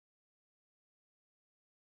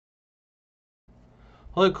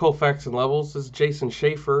Hello, Colfax and Levels. This is Jason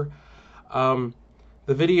Schaefer. Um,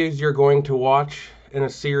 the videos you're going to watch in a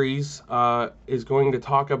series is going to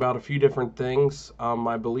talk about a few different things,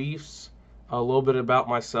 my beliefs, a little bit about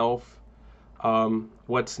myself,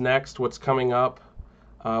 what's next, what's coming up,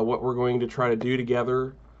 what we're going to try to do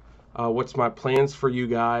together, what's my plans for you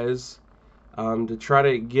guys, to try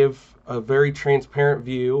to give a very transparent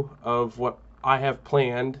view of what I have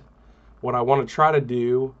planned, what I want to try to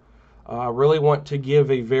do. I really want to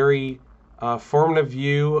give a very formative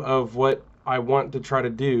view of what I want to try to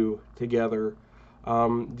do together.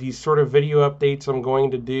 These sort of video updates I'm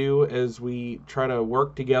going to do as we try to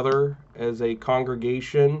work together as a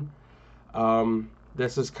congregation.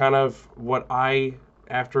 This is kind of what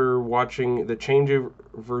after watching the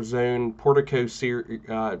Changeover Zone Portico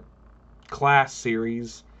class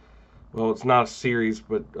series, well, it's not a series,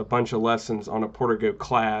 but a bunch of lessons on a Portico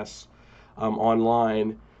class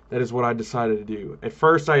online. That is what I decided to do. At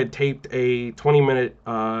first, I had taped a 20-minute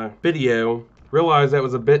video. Realized that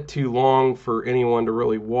was a bit too long for anyone to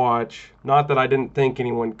really watch. Not that I didn't think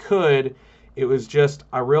anyone could. It was just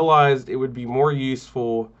I realized it would be more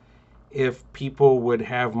useful if people would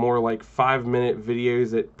have more like 5-minute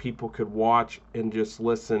videos that people could watch and just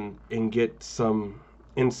listen and get some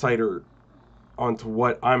insider onto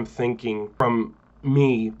what I'm thinking from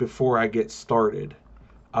me before I get started.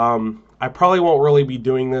 I probably won't really be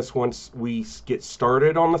doing this once we get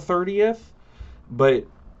started on the 30th, but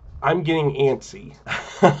I'm getting antsy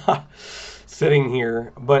sitting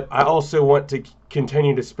here. But I also want to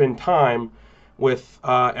continue to spend time with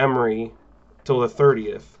Emery till the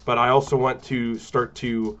 30th. But I also want to start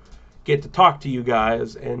to get to talk to you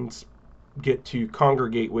guys and get to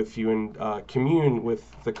congregate with you and commune with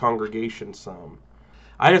the congregation some.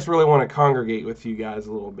 I just really want to congregate with you guys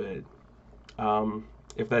a little bit,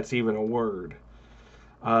 if that's even a word.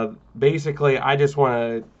 Basically, I just want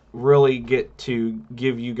to really get to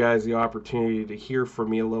give you guys the opportunity to hear from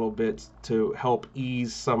me a little bit to help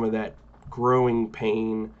ease some of that growing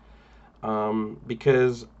pain,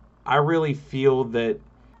 because I really feel that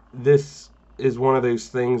this is one of those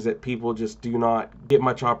things that people just do not get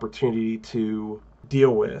much opportunity to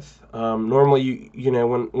deal with. Normally, you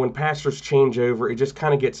know, when pastors change over, it just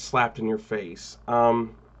kind of gets slapped in your face.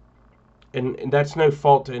 And that's no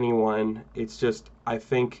fault to anyone. It's just I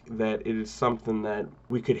think that it is something that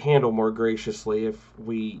we could handle more graciously if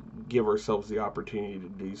we give ourselves the opportunity to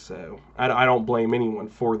do so. I don't blame anyone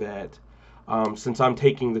for that. Since I'm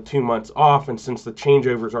taking the 2 months off and since the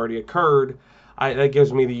changeover's already occurred, that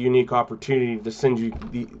gives me the unique opportunity to send you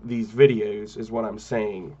these videos, is what I'm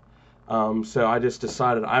saying. So I just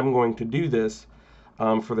decided I'm going to do this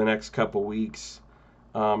for the next couple weeks.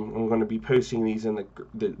 I'm going to be posting these in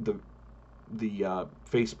the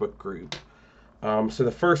Facebook group. So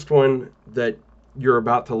the first one that you're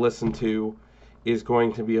about to listen to is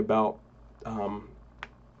going to be about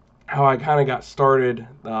how I kind of got started,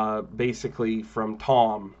 basically from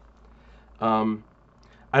Tom.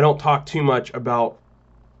 I don't talk too much about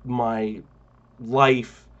my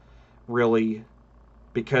life, really,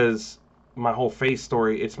 because my whole faith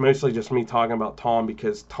story, it's mostly just me talking about Tom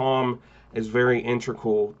because Tom is very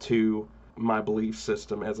integral to my belief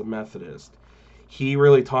system as a Methodist. He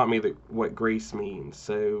really taught me what grace means.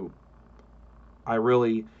 So I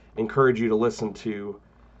really encourage you to listen to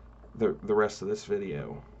the rest of this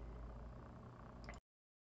video.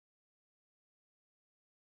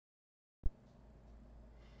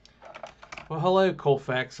 Well, hello,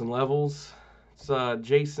 Colfax and Levels. It's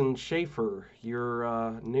Jason Schaefer,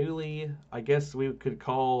 your newly, I guess we could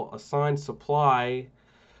call, assigned supply.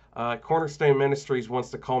 Cornerstone Ministries wants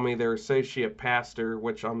to call me their associate pastor,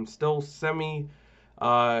 which I'm still semi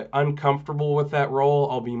uncomfortable with that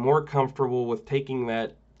role. I'll be more comfortable with taking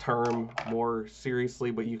that term more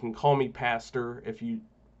seriously, but you can call me pastor if you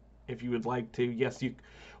would like to. Yes, you.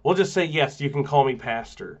 We'll just say yes. You can call me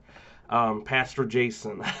pastor, Pastor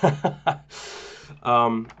Jason.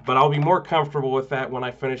 But I'll be more comfortable with that when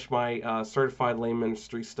I finish my certified lay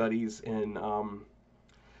ministry studies in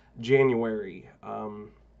January.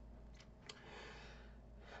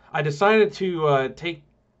 I decided to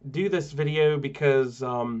do this video because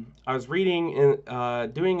I was reading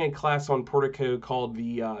doing a class on Portico called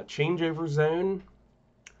the Changeover Zone.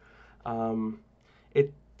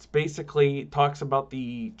 It basically talks about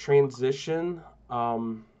the transition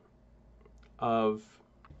of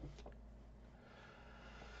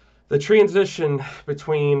the transition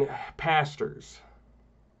between pastors.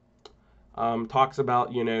 Talks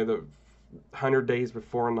about, you know, the 100 days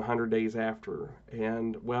before and the 100 days after.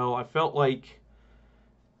 And, well, I felt like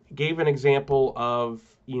gave an example of,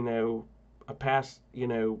 you know, a past, you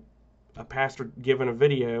know, a pastor giving a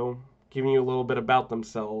video, giving you a little bit about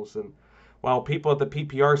themselves. And while people at the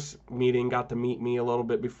PPR meeting got to meet me a little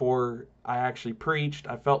bit before I actually preached,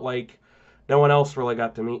 I felt like no one else really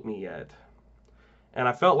got to meet me yet. And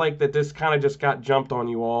I felt like that this kind of just got jumped on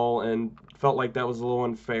you all, and felt like that was a little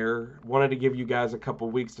unfair. Wanted to give you guys a couple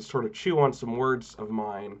weeks to sort of chew on some words of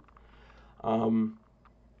mine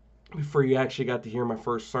before you actually got to hear my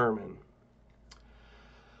first sermon.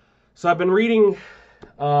 So I've been reading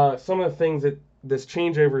some of the things that this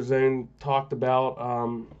changeover zone talked about.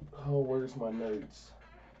 Where's my notes?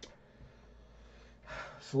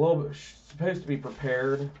 It's a little bit supposed to be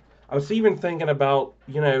prepared. I was even thinking about,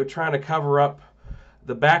 trying to cover up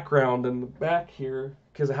the background in the back here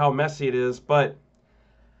because of how messy it is, but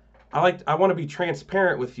I want to be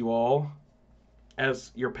transparent with you all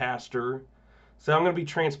as your pastor. So I'm going to be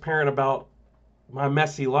transparent about my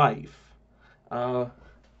messy life. That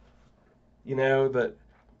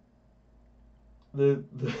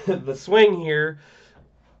the swing here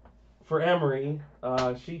for Emery,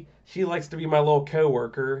 she likes to be my little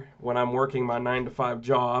coworker when I'm working my 9-to-5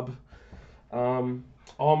 job.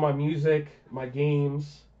 All my music, my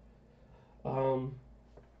games, all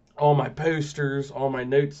my posters, all my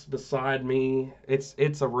notes beside me,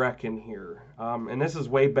 it's a wreck in here. And this is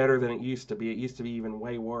way better than it used to be. It used to be even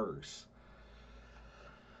way worse.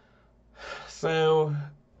 So,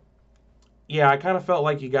 yeah, I kind of felt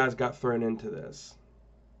like you guys got thrown into this.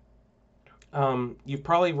 You've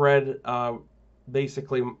probably read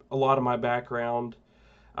basically a lot of my background.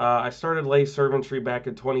 I started lay servantry back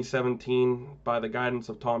in 2017 by the guidance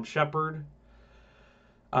of Tom Shepard.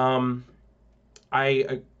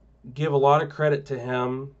 I give a lot of credit to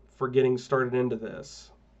him for getting started into this.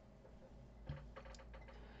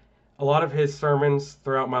 A lot of his sermons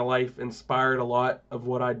throughout my life inspired a lot of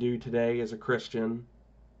what I do today as a Christian,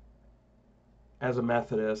 as a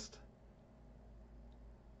Methodist.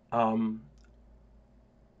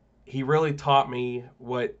 He really taught me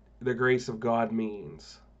what the grace of God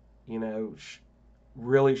means.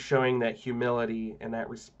 Really showing that humility and that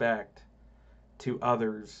respect to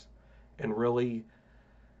others, and really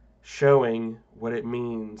showing what it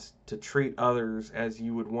means to treat others as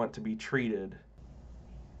you would want to be treated.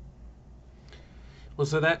 Well,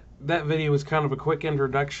 so that video was kind of a quick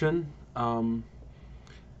introduction of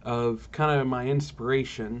kind of my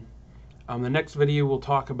inspiration. The next video we'll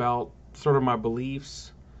talk about sort of my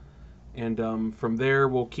beliefs, and from there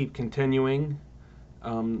we'll keep continuing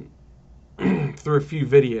through a few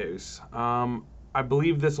videos. I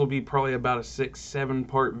believe this will be probably about a 6-7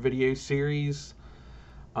 part video series.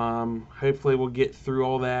 Hopefully we'll get through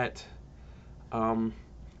all that.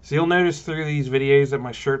 So you'll notice through these videos that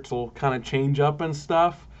my shirts will kind of change up and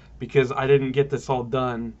stuff because I didn't get this all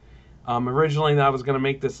done. Originally I was going to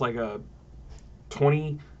make this like a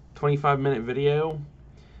 20-25 minute video,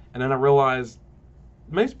 and then I realized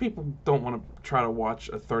most people don't want to try to watch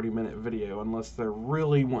a 30-minute video unless they're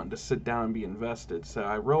really wanting to sit down and be invested. So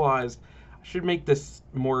I realized I should make this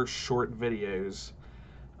more short videos.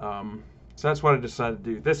 So that's what I decided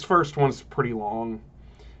to do. This first one's pretty long,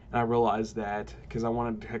 and I realized that because I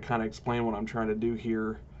wanted to kind of explain what I'm trying to do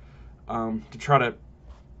here. To try to,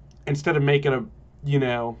 instead of making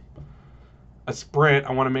a sprint,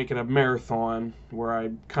 I want to make it a marathon where I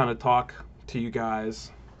kind of talk to you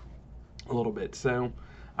guys a little bit. So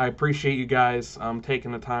I appreciate you guys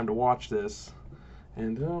taking the time to watch this.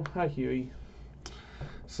 And hi Huey.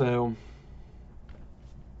 So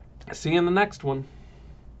see you in the next one.